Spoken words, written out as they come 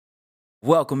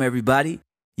Welcome, everybody.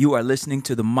 You are listening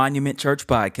to the Monument Church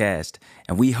Podcast,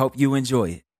 and we hope you enjoy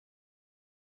it.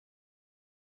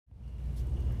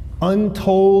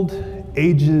 Untold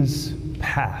ages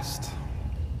past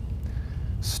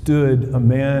stood a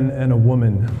man and a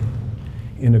woman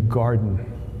in a garden.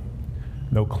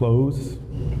 No clothes,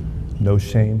 no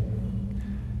shame,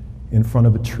 in front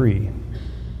of a tree,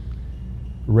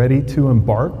 ready to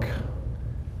embark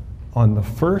on the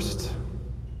first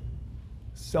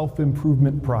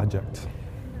self-improvement project.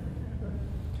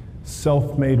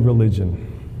 Self-made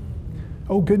religion.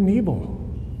 Oh, good and evil.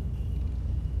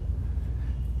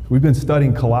 We've been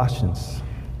studying Colossians,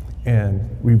 and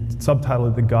we've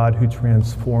subtitled The God Who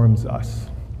Transforms Us.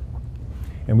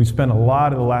 And we spent a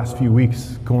lot of the last few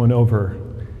weeks going over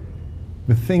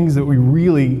the things that we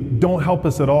really don't help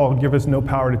us at all, give us no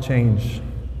power to change.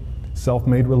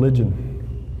 Self-made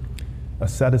religion,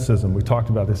 asceticism, we talked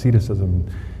about asceticism,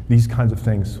 these kinds of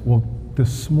things. Well,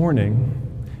 this morning,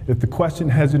 if the question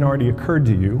hasn't already occurred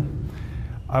to you,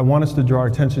 I want us to draw our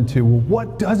attention to, well,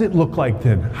 what does it look like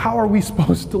then? How are we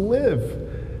supposed to live?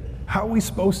 How are we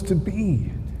supposed to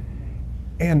be?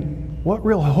 And what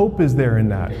real hope is there in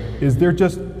that? Is there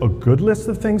just a good list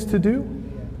of things to do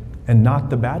and not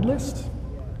the bad list?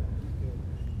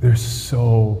 There's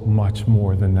so much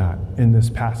more than that in this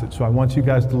passage. So I want you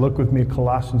guys to look with me at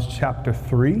Colossians chapter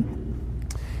 3.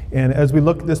 And as we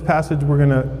look at this passage, we're going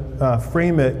to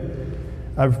frame it.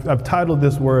 I've titled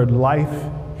this word, Life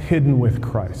Hidden with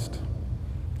Christ.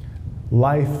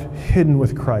 Life hidden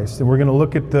with Christ. And we're going to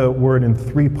look at the word in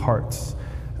three parts.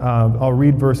 I'll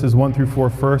read verses 1 through 4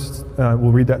 first.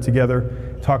 We'll read that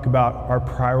together. Talk about our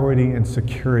priority and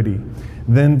security.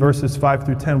 Then verses 5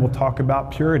 through 10, we'll talk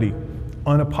about purity,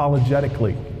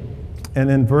 unapologetically. And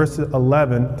then verse 10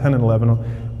 and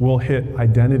 11, we'll hit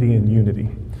identity and unity.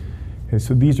 Okay,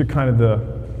 so these are kind of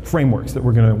the frameworks that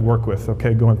we're going to work with,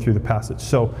 okay, going through the passage.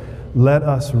 So let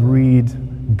us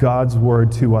read God's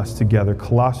word to us together.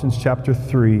 Colossians chapter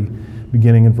 3,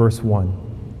 beginning in verse 1.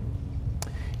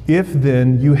 If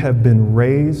then you have been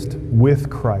raised with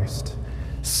Christ,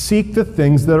 seek the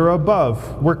things that are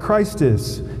above, where Christ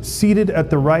is, seated at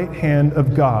the right hand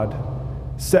of God.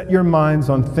 Set your minds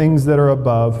on things that are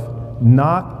above,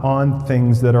 not on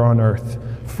things that are on earth.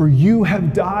 For you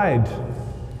have died,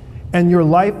 and your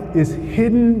life is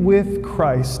hidden with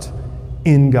Christ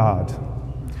in God.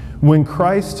 When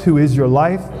Christ, who is your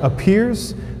life,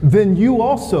 appears, then you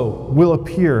also will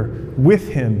appear with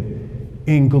him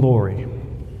in glory.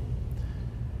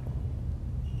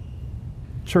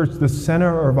 Church, the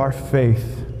center of our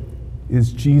faith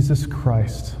is Jesus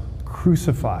Christ,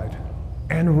 crucified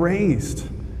and raised.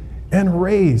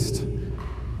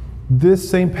 This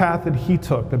same path that he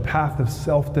took, the path of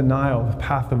self-denial, the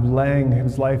path of laying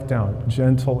his life down,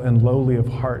 gentle and lowly of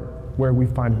heart, where we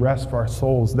find rest for our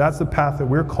souls, that's the path that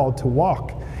we're called to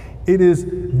walk. It is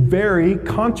very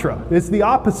contra. It's the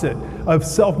opposite of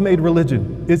self-made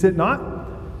religion, is it not?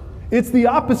 It's the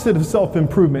opposite of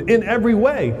self-improvement in every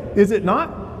way, is it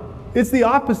not? It's the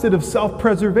opposite of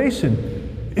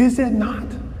self-preservation, is it not?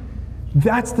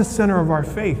 That's the center of our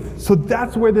faith. So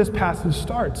that's where this passage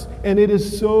starts. And it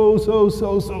is so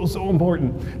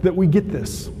important that we get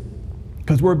this.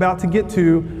 Because we're about to get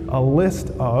to a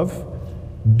list of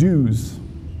do's.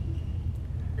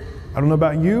 I don't know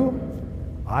about you,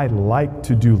 I like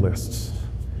to-do lists.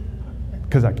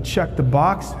 Because I checked the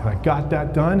box, and I got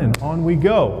that done, and on we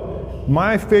go.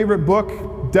 My favorite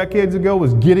book decades ago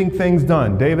was Getting Things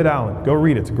Done, David Allen. Go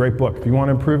read it, it's a great book. If you want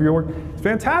to improve your work, it's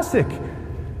fantastic.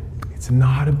 It's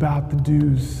not about the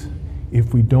do's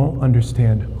if we don't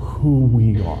understand who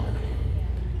we are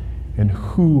and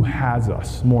who has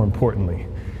us, more importantly.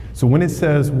 So when it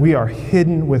says we are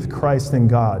hidden with Christ in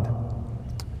God,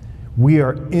 we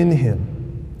are in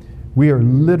him. We are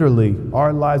literally,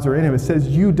 our lives are in him. It says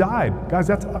you died.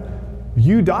 Guys,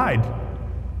 you died.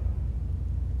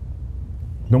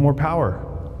 No more power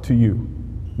to you.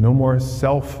 No more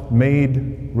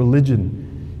self-made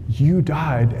religion. You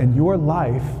died, and your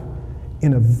life,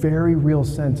 in a very real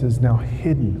sense, is now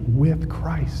hidden with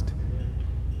Christ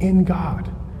in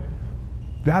God.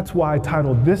 That's why I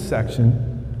titled this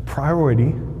section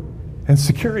Priority and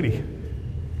Security.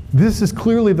 This is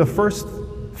clearly the first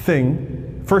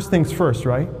things first,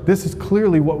 right? This is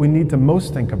clearly what we need to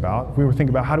most think about. We were thinking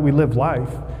about how do we live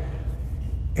life.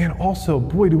 And also,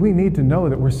 boy, do we need to know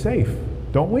that we're safe,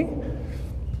 don't we?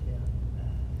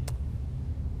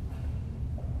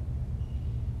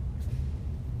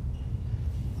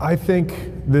 I think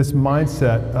this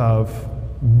mindset of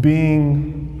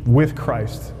being with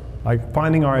Christ, like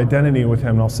finding our identity with him,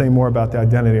 and I'll say more about the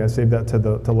identity, I saved that to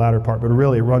the latter part, but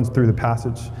really it runs through the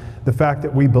passage. the fact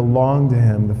that we belong to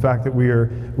him, the fact that we are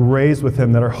raised with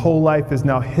him, that our whole life is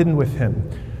now hidden with him.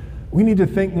 We need to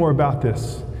think more about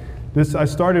this. I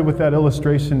started with that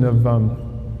illustration of the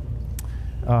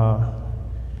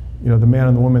man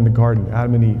and the woman in the garden,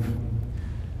 Adam and Eve.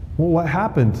 Well, what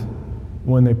happened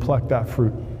when they plucked that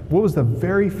fruit? What was the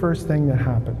very first thing that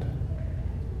happened?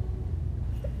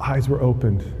 Eyes were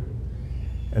opened,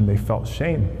 and they felt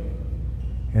shame,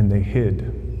 and they hid.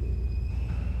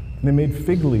 And they made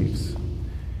fig leaves.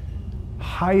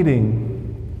 Hiding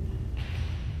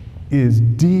is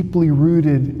deeply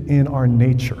rooted in our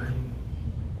nature.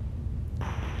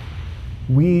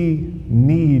 We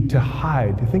need to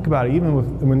hide. Think about it, even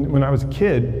when I was a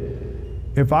kid,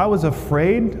 if I was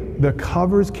afraid, the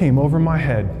covers came over my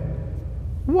head.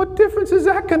 What difference is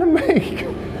that going to make?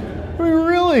 I mean,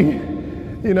 really,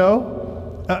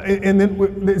 and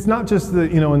then it's not just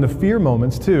in the fear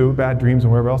moments too, bad dreams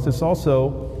and wherever else. It's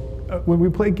also when we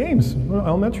play games,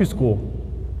 elementary school.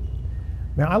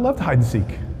 Man, I loved hide and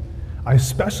seek. I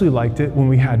especially liked it when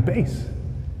we had base.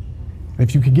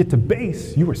 If you could get to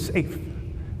base, you were safe,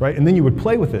 right? And then you would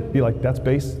play with it, be like, that's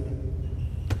base.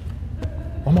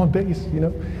 I'm on base,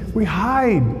 We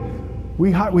hide.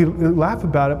 We laugh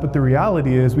about it, but the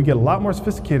reality is we get a lot more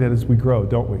sophisticated as we grow,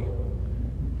 don't we?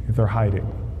 If they're hiding.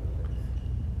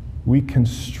 We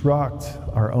construct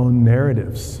our own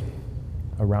narratives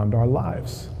around our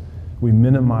lives. We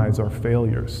minimize our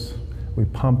failures. We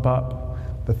pump up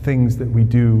the things that we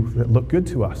do that look good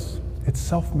to us. It's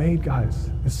self-made, guys.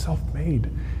 It's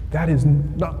self-made. That is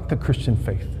not the Christian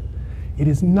faith. It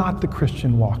is not the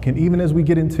Christian walk. And even as we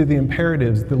get into the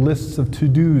imperatives, the lists of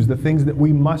to-dos, the things that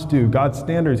we must do, God's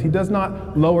standards, he does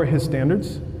not lower his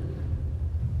standards.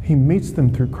 He meets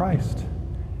them through Christ.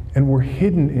 And we're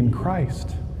hidden in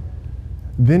Christ.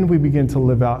 Then we begin to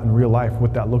live out in real life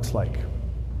what that looks like.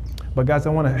 But guys, I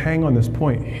want to hang on this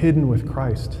point, hidden with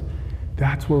Christ.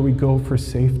 That's where we go for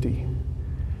safety.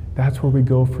 That's where we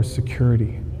go for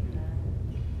security.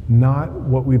 Not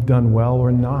what we've done well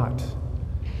or not.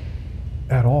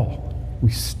 At all. We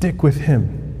stick with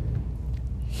him.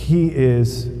 He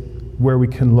is where we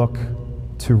can look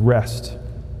to rest.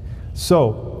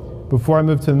 So, before I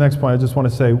move to the next point, I just want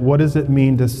to say, what does it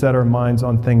mean to set our minds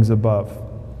on things above?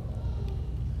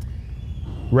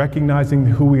 Recognizing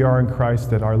who we are in Christ,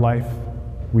 that our life,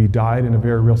 we died in a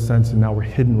very real sense, and now we're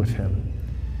hidden with him.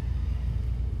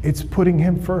 It's putting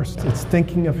him first. It's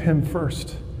thinking of him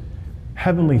first.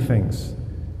 Heavenly things.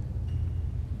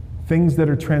 Things that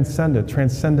are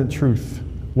transcendent truth,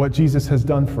 what Jesus has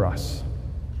done for us.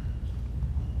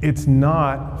 It's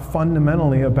not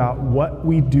fundamentally about what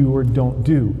we do or don't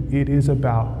do. It is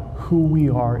about who we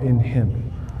are in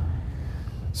him.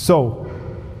 So,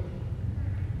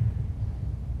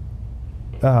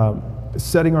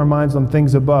 setting our minds on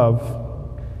things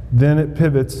above, then it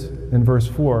pivots in verse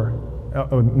 4,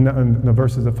 in the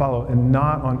verses that follow, and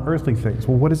not on earthly things.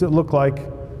 Well, what does it look like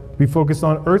to be focused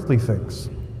on earthly things?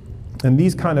 And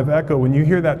these kind of echo, when you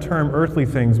hear that term earthly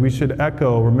things, we should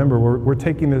echo, remember, we're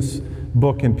taking this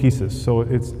book in pieces, so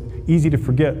it's easy to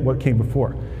forget what came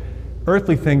before.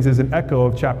 Earthly things is an echo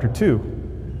of chapter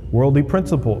 2. Worldly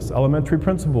principles, elementary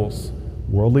principles,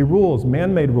 worldly rules,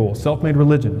 man-made rules, self-made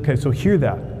religion. Okay, so hear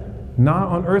that. Not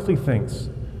on earthly things.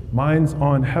 Minds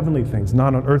on heavenly things,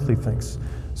 not on earthly things.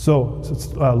 So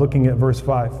looking at verse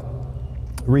 5,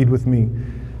 read with me.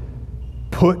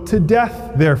 Put to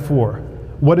death, therefore,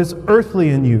 what is earthly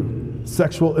in you,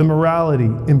 sexual immorality,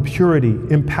 impurity,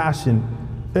 passion,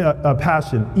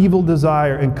 evil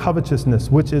desire, and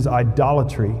covetousness, which is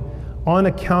idolatry. On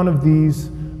account of these,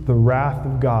 the wrath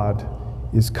of God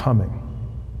is coming.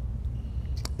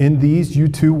 In these you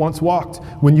too once walked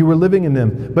when you were living in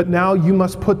them, but now you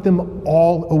must put them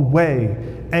all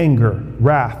away. Anger,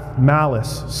 wrath,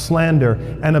 malice, slander,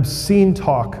 and obscene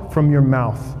talk from your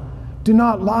mouth. Do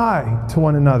not lie to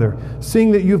one another,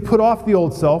 seeing that you have put off the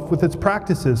old self with its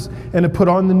practices, and have put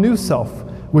on the new self,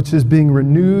 which is being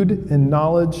renewed in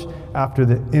knowledge after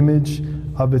the image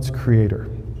of its creator.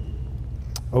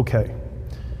 Okay.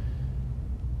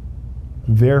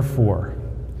 Therefore,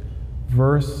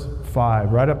 verse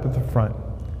 5, right up at the front.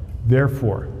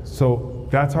 Therefore. So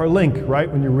that's our link, right?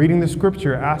 When you're reading the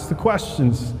scripture, ask the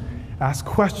questions. Ask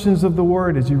questions of the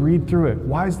word as you read through it.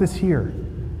 Why is this here?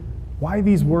 Why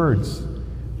these words?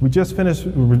 We just finished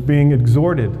being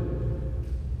exhorted.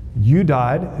 You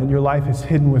died and your life is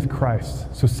hidden with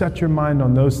Christ. So set your mind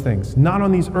on those things, not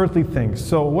on these earthly things.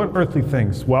 So what earthly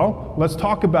things? Well, let's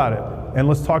talk about it. And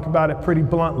let's talk about it pretty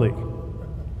bluntly.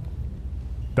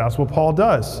 That's what Paul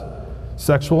does.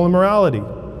 Sexual immorality.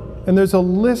 And there's a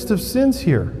list of sins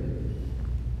here.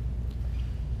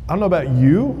 I don't know about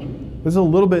you, This is a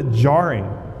little bit jarring.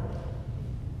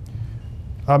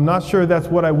 I'm not sure that's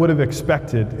what I would have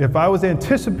expected. If I was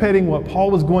anticipating what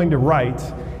Paul was going to write,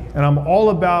 and I'm all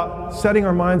about setting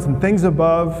our minds on things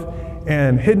above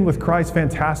and hidden with Christ,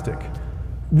 fantastic.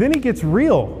 Then he gets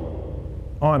real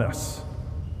on us.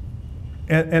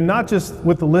 And not just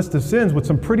with the list of sins, with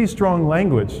some pretty strong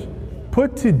language.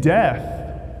 Put to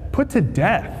death. Put to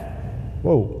death.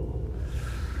 Whoa.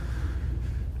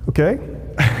 Okay.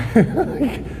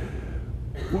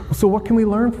 So what can we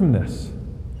learn from this?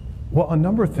 Well, a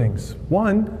number of things.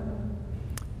 One,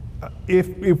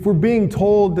 if we're being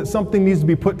told that something needs to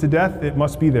be put to death, it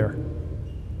must be there.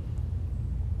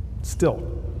 Still.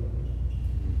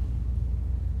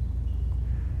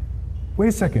 Wait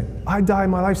a second. I die,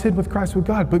 my life's hidden with Christ with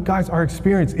God. But guys, our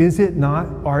experience, is it not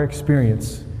our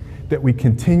experience that we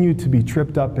continue to be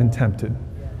tripped up and tempted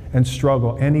and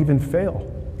struggle and even fail?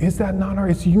 Is that not our,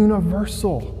 it's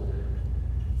universal.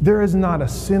 There is not a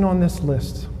sin on this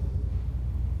list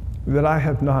that I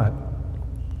have not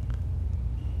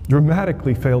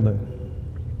dramatically failed in.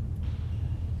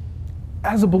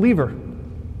 As a believer.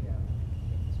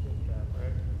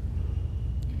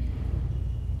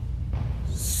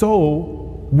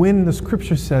 So, when the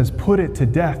scripture says, put it to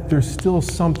death, there's still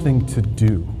something to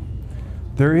do.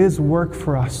 There is work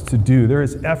for us to do. There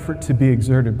is effort to be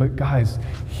exerted. But guys,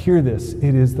 hear this.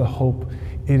 It is the hope.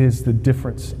 It is the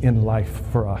difference in life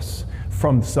for us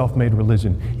from self-made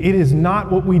religion. It is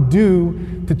not what we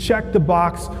do to check the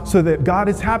box so that God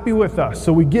is happy with us,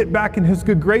 so we get back in his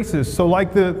good graces. So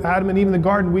like the Adam and Eve in the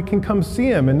garden, we can come see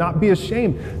him and not be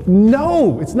ashamed.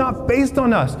 No, it's not based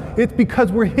on us. It's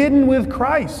because we're hidden with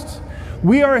Christ.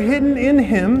 We are hidden in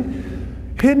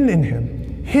him,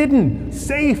 hidden,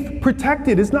 safe,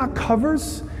 protected. It's not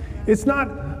covers. It's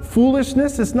not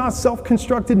foolishness. It's not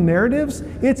self-constructed narratives.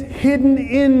 It's hidden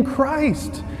in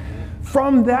Christ.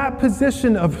 From that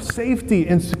position of safety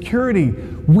and security,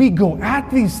 we go at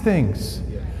these things.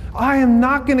 I am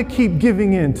not going to keep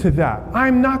giving in to that.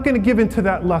 I'm not going to give in to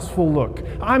that lustful look.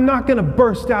 I'm not going to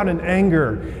burst out in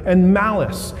anger and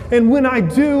malice. And when I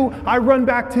do, I run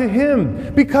back to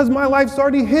him because my life's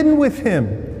already hidden with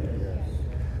him.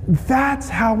 That's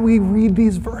how we read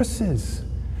these verses.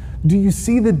 Do you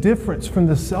see the difference from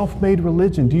the self-made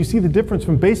religion? Do you see the difference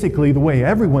from basically the way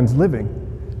everyone's living?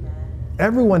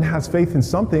 Everyone has faith in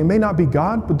something. It may not be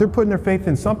God, but they're putting their faith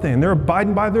in something and they're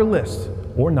abiding by their list,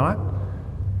 or not.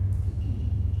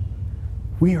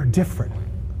 We are different,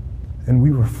 and we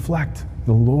reflect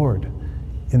the Lord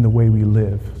in the way we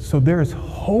live. So there is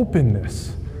hope in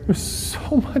this. There's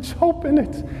so much hope in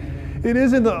it. It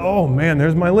isn't the, oh man,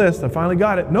 there's my list, I finally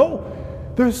got it. No,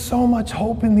 there's so much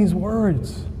hope in these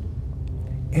words.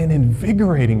 And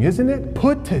invigorating, isn't it?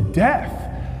 Put to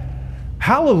death.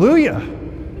 Hallelujah.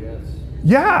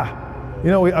 Yeah.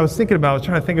 You know, I was trying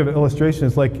to think of an illustration.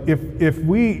 It's like if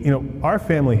we, our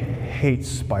family hates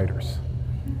spiders.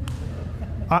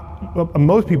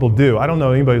 Most people do. I don't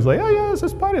know anybody who's like, oh yeah, it's a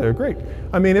spider. They're great.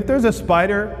 I mean, if there's a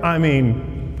spider,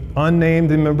 unnamed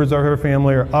members of her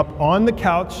family are up on the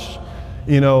couch,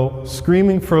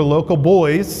 screaming for local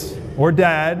boys or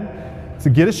dad to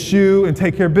get a shoe and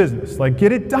take care of business. Like,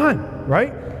 get it done,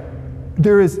 right?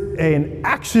 There is an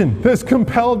action that's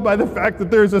compelled by the fact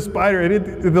that there's a spider.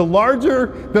 And the larger,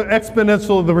 the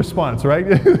exponential the response, right?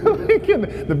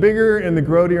 The bigger and the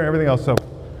grodier and everything else. So,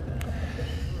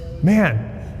 man,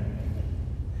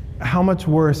 how much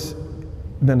worse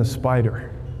than a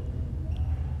spider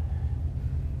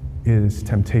is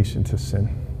temptation to sin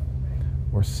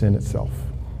or sin itself.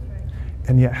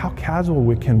 And yet, how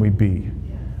casual can we be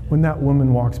when that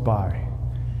woman walks by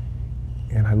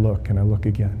and I look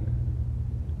again?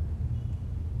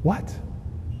 What?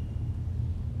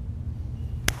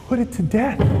 Put it to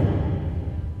death.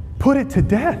 Put it to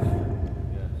death.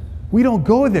 We don't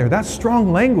go there. That's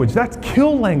strong language. That's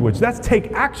kill language. That's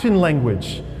take action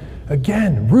language.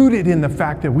 Again, rooted in the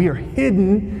fact that we are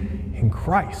hidden in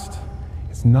Christ.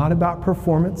 It's not about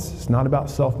performance. It's not about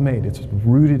self-made. It's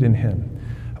rooted in him.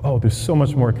 Oh, there's so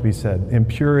much more could be said.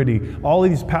 Impurity, all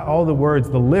the words,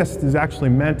 the list is actually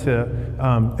meant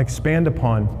to expand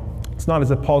upon. It's not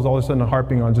as if Paul's all of a sudden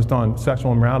harping on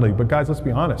sexual immorality. But guys, let's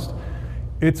be honest.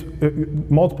 It's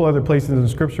multiple other places in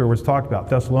Scripture where it's talked about.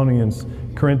 Thessalonians,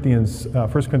 Corinthians, 1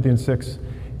 Corinthians 6.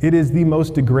 It is the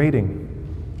most degrading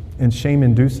and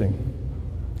shame-inducing.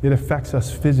 It affects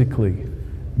us physically,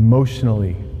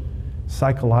 emotionally,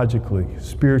 psychologically,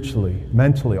 spiritually,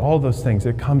 mentally, all those things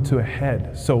that come to a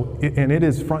head. And it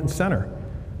is front and center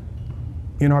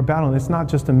in our battle. And it's not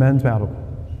just a men's battle.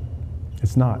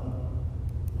 It's not.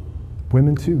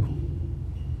 Women too.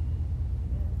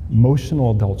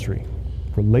 Emotional adultery,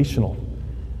 relational,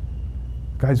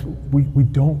 Guys, we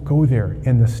don't go there.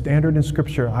 And the standard in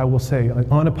Scripture, I will say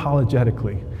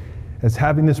unapologetically, as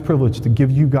having this privilege to give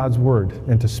you God's word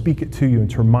and to speak it to you and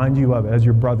to remind you of it as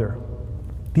your brother,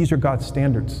 these are God's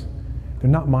standards. They're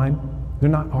not mine. They're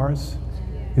not ours.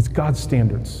 It's God's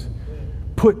standards.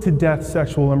 Put to death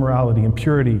sexual immorality,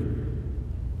 impurity,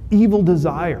 evil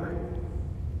desire.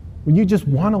 When you just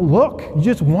want to look, you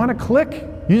just want to click,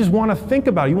 you just want to think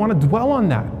about it, you want to dwell on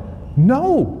that.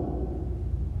 No,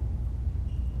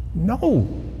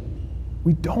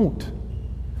 we don't.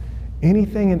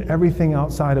 Anything and everything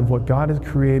outside of what God has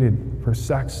created for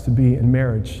sex to be in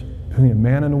marriage, between a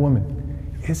man and a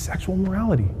woman, is sexual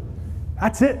morality.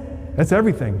 That's it. That's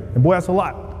everything. And boy, that's a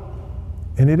lot.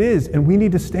 And it is, and we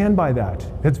need to stand by that.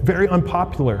 It's very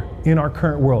unpopular in our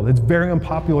current world. It's very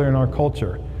unpopular in our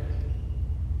culture.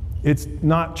 It's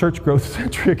not church growth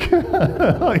centric.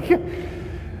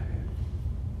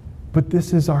 But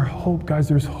this is our hope, guys.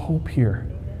 There's hope here.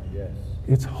 Yes.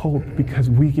 It's hope because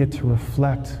we get to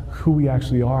reflect who we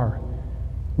actually are.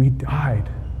 We died,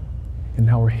 and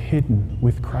now we're hidden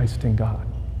with Christ in God.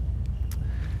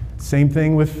 Same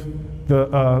thing with the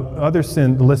other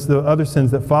sin, the list of other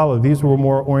sins that follow. These were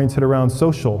more oriented around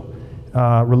social,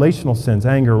 relational sins: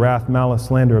 anger, wrath, malice,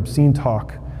 slander, obscene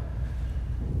talk.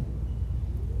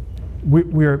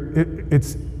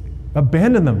 It's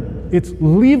abandon them. It's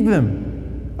leave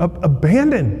them.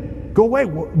 Abandon. Go away.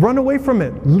 Run away from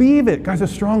it. Leave it. Guys, a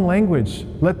strong language.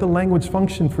 Let the language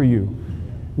function for you.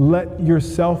 Let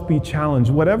yourself be challenged.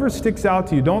 Whatever sticks out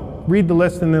to you, don't read the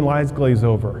list and then eyes glaze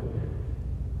over.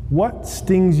 What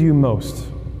stings you most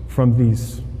from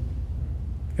these?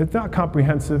 It's not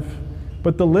comprehensive,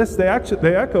 but the list, they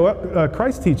echo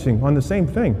Christ's teaching on the same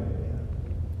thing.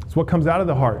 It's what comes out of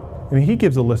the heart. And he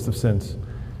gives a list of sins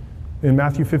in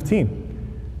Matthew 15.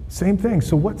 Same thing.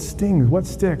 So what stings? What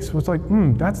sticks? What's like,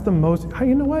 that's the most, hey,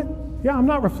 you know what? Yeah, I'm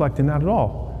not reflecting that at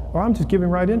all. Or I'm just giving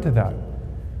right into that.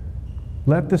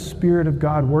 Let the Spirit of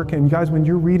God work. And guys, when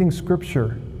you're reading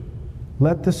Scripture,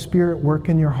 let the Spirit work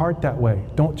in your heart that way.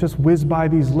 Don't just whiz by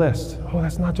these lists. Oh,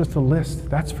 that's not just a list.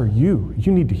 That's for you.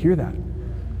 You need to hear that.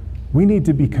 We need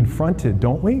to be confronted,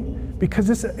 don't we? Because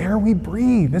it's the air we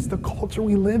breathe. It's the culture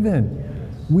we live in.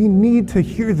 We need to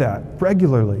hear that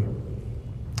regularly.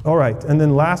 All right, and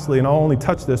then lastly, and I'll only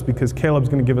touch this because Caleb's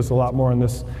going to give us a lot more on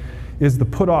this, is the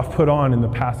put off, put on in the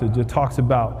passage. It talks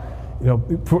about,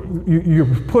 you're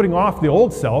putting off the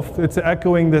old self. It's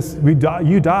echoing this,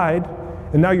 you died,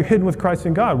 and now you're hidden with Christ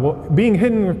in God. Well, being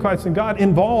hidden with Christ in God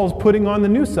involves putting on the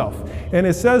new self. And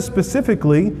it says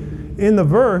specifically in the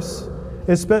verse,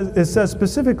 it says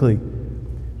specifically,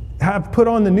 have put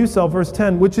on the new self, verse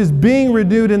 10, which is being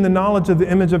renewed in the knowledge of the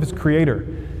image of its creator.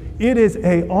 It is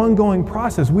an ongoing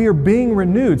process. We are being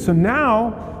renewed. So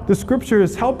now the Scripture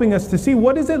is helping us to see,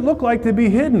 what does it look like to be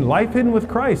hidden? Life hidden with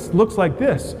Christ looks like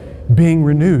this: being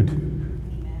renewed.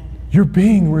 You're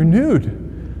being renewed.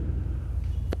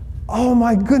 Oh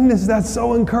my goodness, that's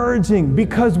so encouraging,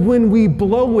 because when we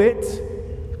blow it,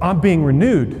 I'm being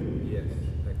renewed. Yes.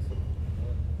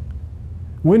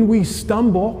 When we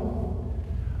stumble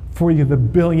for the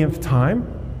billionth time,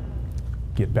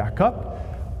 get back up.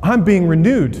 I'm being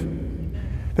renewed.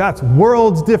 That's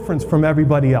worlds different from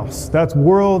everybody else. That's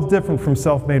worlds different from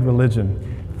self-made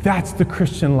religion. That's the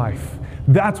Christian life.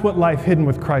 That's what life hidden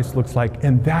with Christ looks like.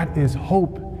 And that is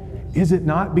hope. Is it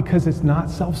not? Because it's not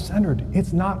self-centered.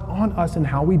 It's not on us and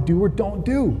how we do or don't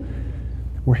do.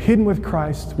 We're hidden with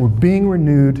Christ. We're being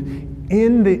renewed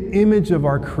in the image of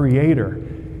our Creator.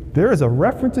 There is a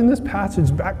reference in this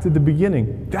passage back to the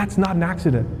beginning. That's not an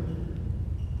accident.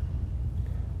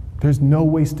 There's no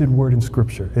wasted word in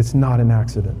Scripture. It's not an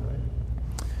accident.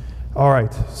 All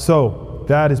right, so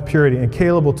that is purity. And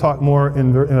Caleb will talk more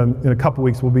in a couple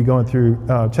weeks. We'll be going through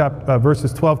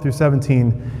verses 12 through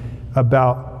 17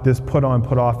 about this put on,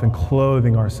 put off, and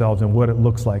clothing ourselves and what it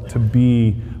looks like to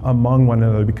be among one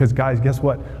another. Because guys, guess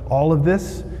what? All of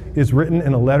this is written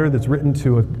in a letter that's written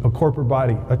to a corporate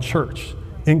body, a church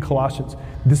in Colossians.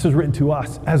 This is written to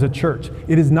us as a church.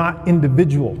 It is not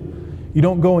individual. You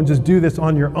don't go and just do this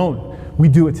on your own. We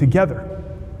do it together.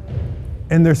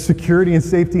 And there's security and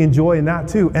safety and joy in that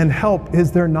too. And help,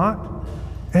 is there not?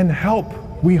 And help.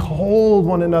 We hold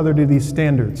one another to these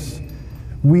standards.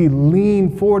 We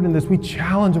lean forward in this. We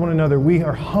challenge one another. We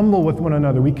are humble with one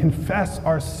another. We confess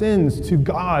our sins to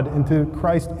God and to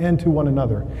Christ and to one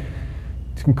another.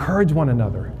 To encourage one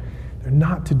another. They're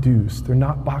not to-dos. They're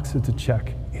not boxes to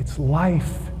check. It's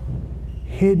life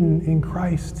hidden in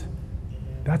Christ.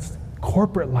 That's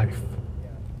corporate life.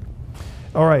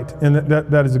 All right, and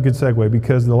that is a good segue,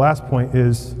 because the last point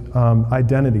is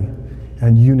identity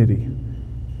and unity.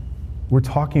 We're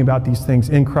talking about these things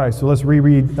in Christ. So let's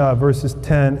reread verses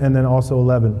 10 and then also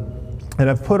 11. And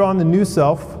I've put on the new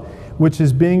self, which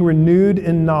is being renewed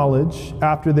in knowledge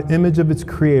after the image of its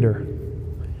creator.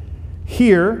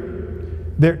 Here,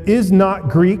 there is not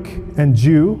Greek and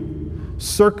Jew,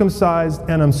 circumcised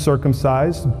and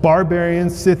uncircumcised, barbarian,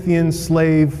 Scythian,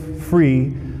 slave, free,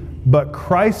 but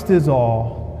Christ is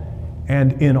all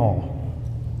and in all.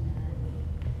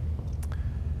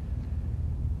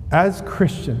 As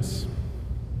Christians,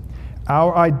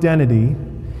 our identity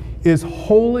is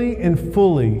wholly and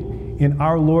fully in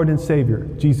our Lord and Savior,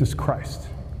 Jesus Christ.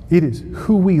 It is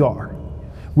who we are.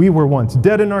 We were once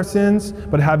dead in our sins,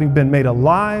 but having been made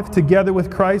alive together with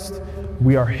Christ,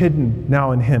 we are hidden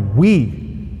now in Him.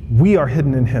 We are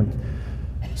hidden in Him.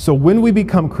 So when we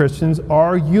become Christians,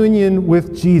 our union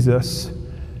with Jesus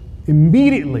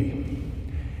immediately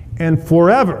and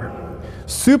forever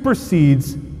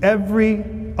supersedes every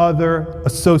other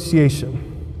association,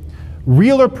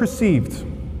 real or perceived,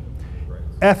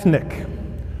 ethnic,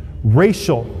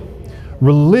 racial,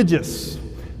 religious,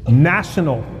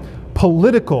 national,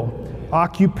 political,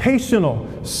 occupational,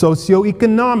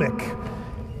 socioeconomic,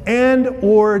 and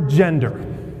or gender.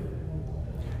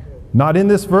 Not in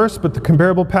this verse, but the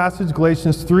comparable passage,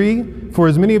 Galatians 3, for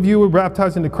as many of you who were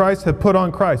baptized into Christ have put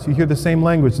on Christ. You hear the same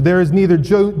language. There is neither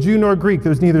Jew nor Greek.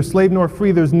 There's neither slave nor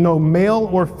free. There's no male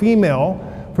or female,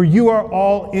 for you are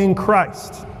all in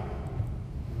Christ.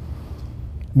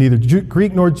 Neither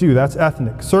Greek nor Jew, that's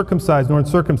ethnic. Circumcised nor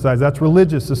uncircumcised, that's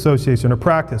religious association or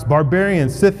practice. Barbarian,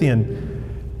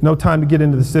 Scythian, no time to get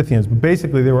into the Scythians, but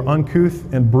basically they were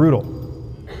uncouth and brutal.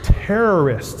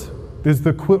 Terrorist is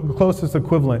the closest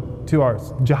equivalent to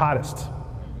ours, jihadist.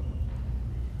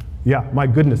 Yeah, my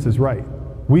goodness is right.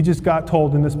 We just got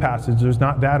told in this passage there's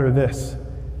not that or this.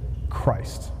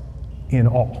 Christ in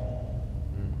all.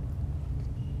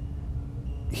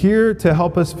 Here to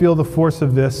help us feel the force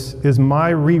of this is my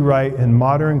rewrite in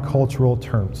modern cultural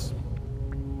terms.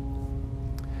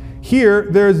 Here,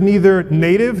 there is neither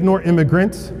native nor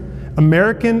immigrant,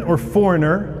 American or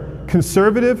foreigner,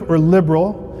 conservative or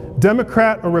liberal,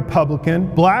 Democrat or Republican,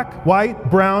 black,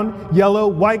 white, brown, yellow,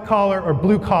 white collar, or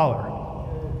blue collar.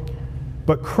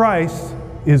 But Christ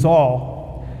is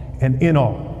all and in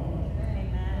all.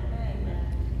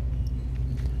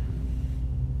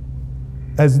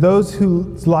 As those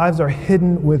whose lives are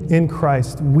hidden within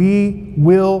Christ, we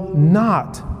will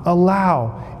not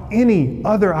allow any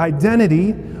other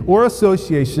identity or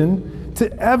association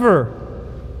to ever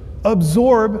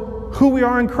absorb who we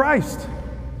are in Christ.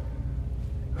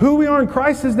 Who we are in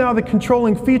Christ is now the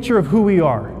controlling feature of who we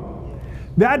are.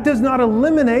 That does not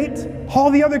eliminate all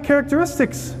the other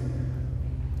characteristics,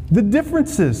 the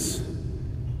differences,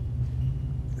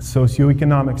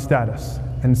 socioeconomic status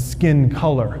and skin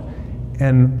color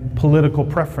and political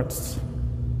preference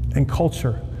and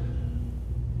culture.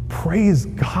 Praise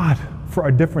God for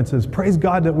our differences. Praise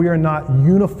God that we are not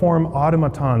uniform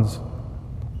automatons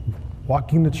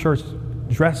walking to church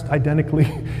dressed identically,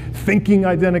 thinking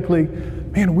identically.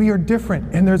 Man, we are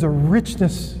different, and there's a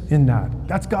richness in that.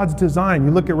 That's God's design.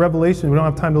 You look at Revelation, we don't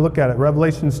have time to look at it.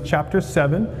 Revelations chapter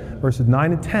 7, verses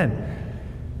 9 and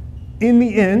 10. In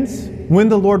the end, when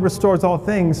the Lord restores all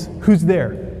things, who's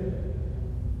there?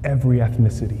 Every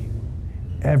ethnicity,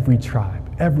 every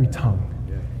tribe, every tongue.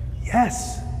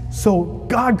 Yes, so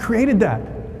God created that.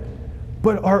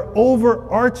 But our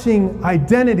overarching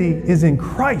identity is in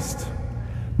Christ,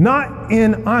 not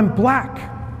in I'm black,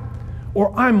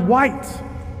 or I'm white,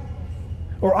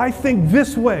 or I think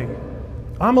this way,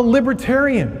 I'm a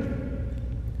libertarian.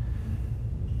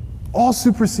 All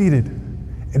superseded.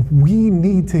 And we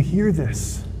need to hear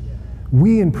this.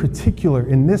 We in particular,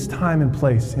 in this time and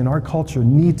place, in our culture,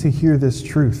 need to hear this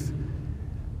truth.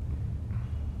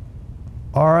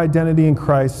 Our identity in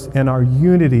Christ and our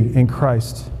unity in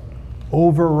Christ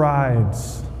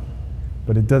overrides,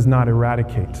 but it does not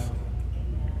eradicate.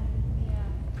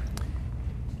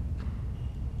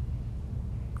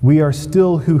 We are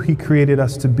still who He created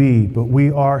us to be, but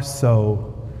we are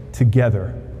so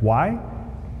together. Why?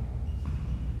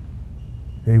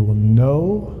 They will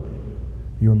know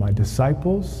you're my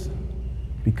disciples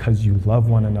because you love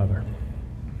one another.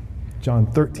 John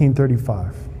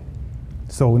 13:35.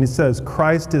 So when it says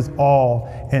Christ is all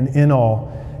and in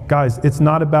all, guys, it's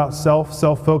not about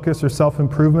self-focus or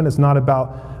self-improvement. It's not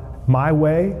about my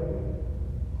way,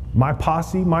 my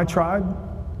posse, my tribe.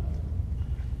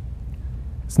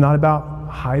 It's not about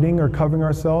hiding or covering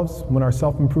ourselves when our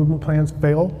self-improvement plans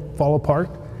fall apart.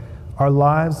 Our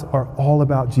lives are all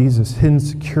about Jesus, hidden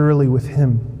securely with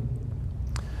Him.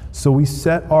 So we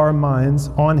set our minds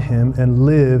on him and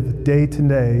live day to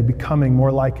day, becoming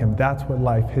more like him. That's what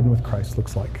life hidden with Christ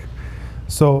looks like.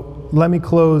 So let me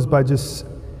close by just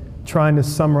trying to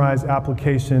summarize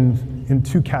application in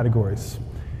two categories.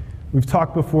 We've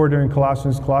talked before during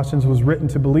Colossians. Colossians was written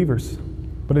to believers,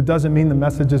 but it doesn't mean the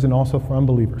message isn't also for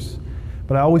unbelievers.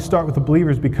 But I always start with the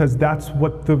believers because that's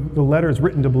what the letter is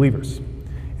written to believers.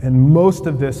 And most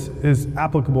of this is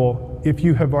applicable if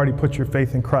you have already put your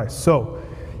faith in Christ. So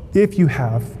if you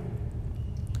have,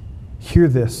 hear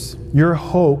this, your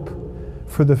hope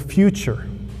for the future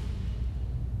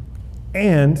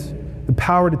and the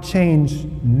power to change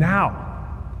now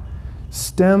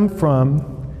stem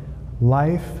from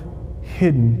life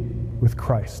hidden with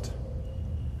Christ.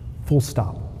 Full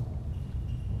stop.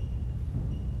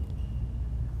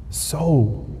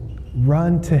 So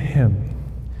run to him,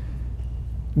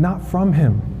 not from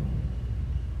him.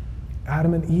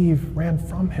 Adam and Eve ran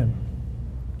from him.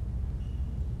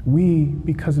 We,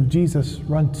 because of Jesus,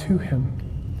 run to him.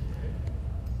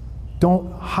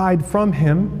 Don't hide from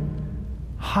him,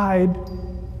 hide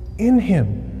in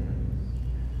him.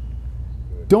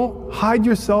 Don't hide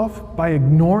yourself by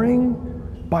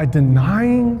ignoring, by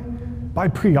denying, by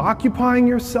preoccupying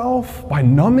yourself, by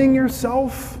numbing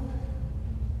yourself.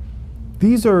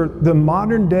 These are the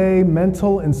modern day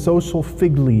mental and social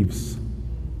fig leaves.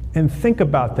 And think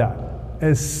about that.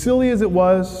 As silly as it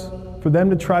was for them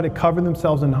to try to cover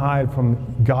themselves and hide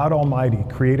from God Almighty,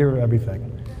 creator of everything,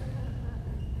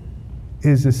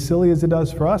 is as silly as it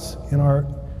does for us when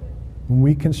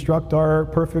we construct our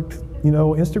perfect,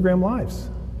 Instagram lives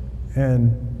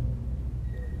and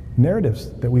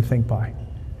narratives that we think by.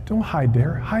 Don't hide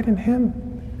there. Hide in him.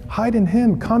 Hide in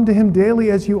him. Come to him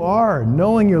daily as you are,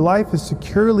 knowing your life is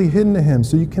securely hidden to him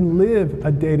so you can live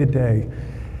a day-to-day,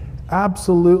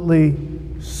 absolutely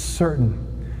certain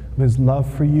of his love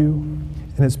for you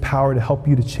and his power to help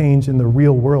you to change in the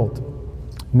real world.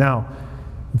 Now,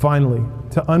 finally,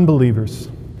 to unbelievers,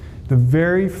 the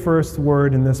very first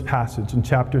word in this passage in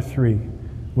chapter 3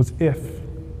 was if.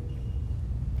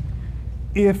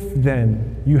 If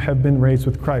then you have been raised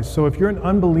with Christ. So if you're an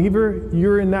unbeliever,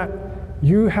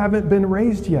 you haven't been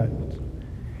raised yet.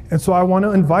 And so I want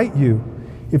to invite you,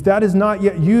 if that is not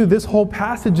yet you, this whole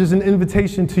passage is an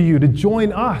invitation to you to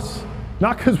join us.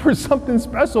 Not because we're something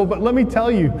special, but let me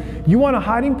tell you, you want a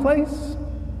hiding place?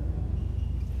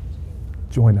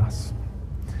 Join us.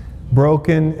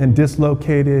 Broken and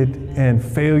dislocated and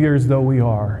failures though we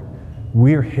are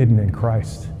hidden in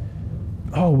Christ.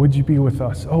 Oh, would you be with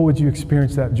us? Oh, would you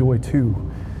experience that joy too?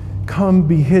 Come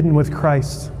be hidden with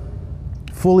Christ,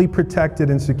 fully protected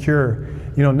and secure.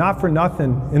 Not for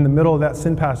nothing, in the middle of that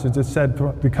sin passage, it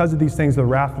said, because of these things, the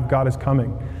wrath of God is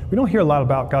coming. We don't hear a lot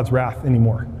about God's wrath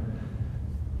anymore.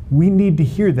 We need to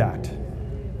hear that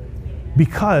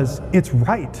because it's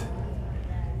right.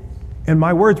 And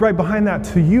my words right behind that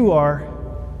to you are,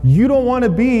 you don't want to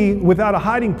be without a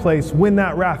hiding place when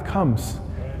that wrath comes.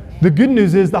 The good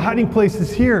news is the hiding place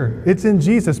is here. It's in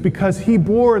Jesus because he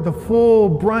bore the full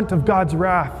brunt of God's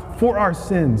wrath for our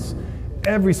sins.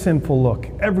 Every sinful look,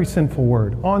 every sinful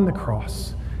word on the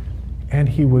cross. And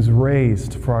he was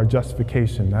raised for our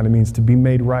justification. That means to be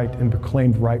made right and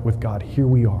proclaimed right with God. Here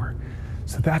we are.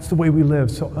 So that's the way we live.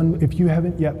 So if you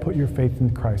haven't yet put your faith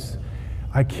in Christ,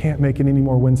 I can't make it any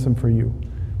more winsome for you.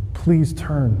 Please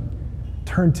turn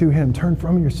to him, turn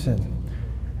from your sin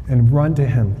and run to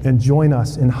him and join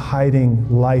us in hiding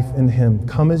life in him.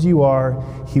 Come as you are,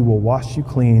 he will wash you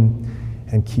clean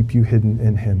and keep you hidden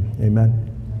in him. Amen.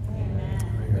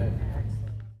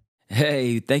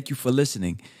 Hey, thank you for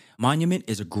listening. Monument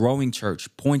is a growing church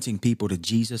pointing people to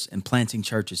Jesus and planting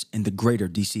churches in the greater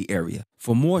DC area.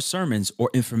 For more sermons or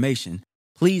information,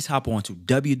 please hop on to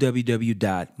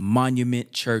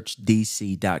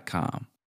www.monumentchurchdc.com.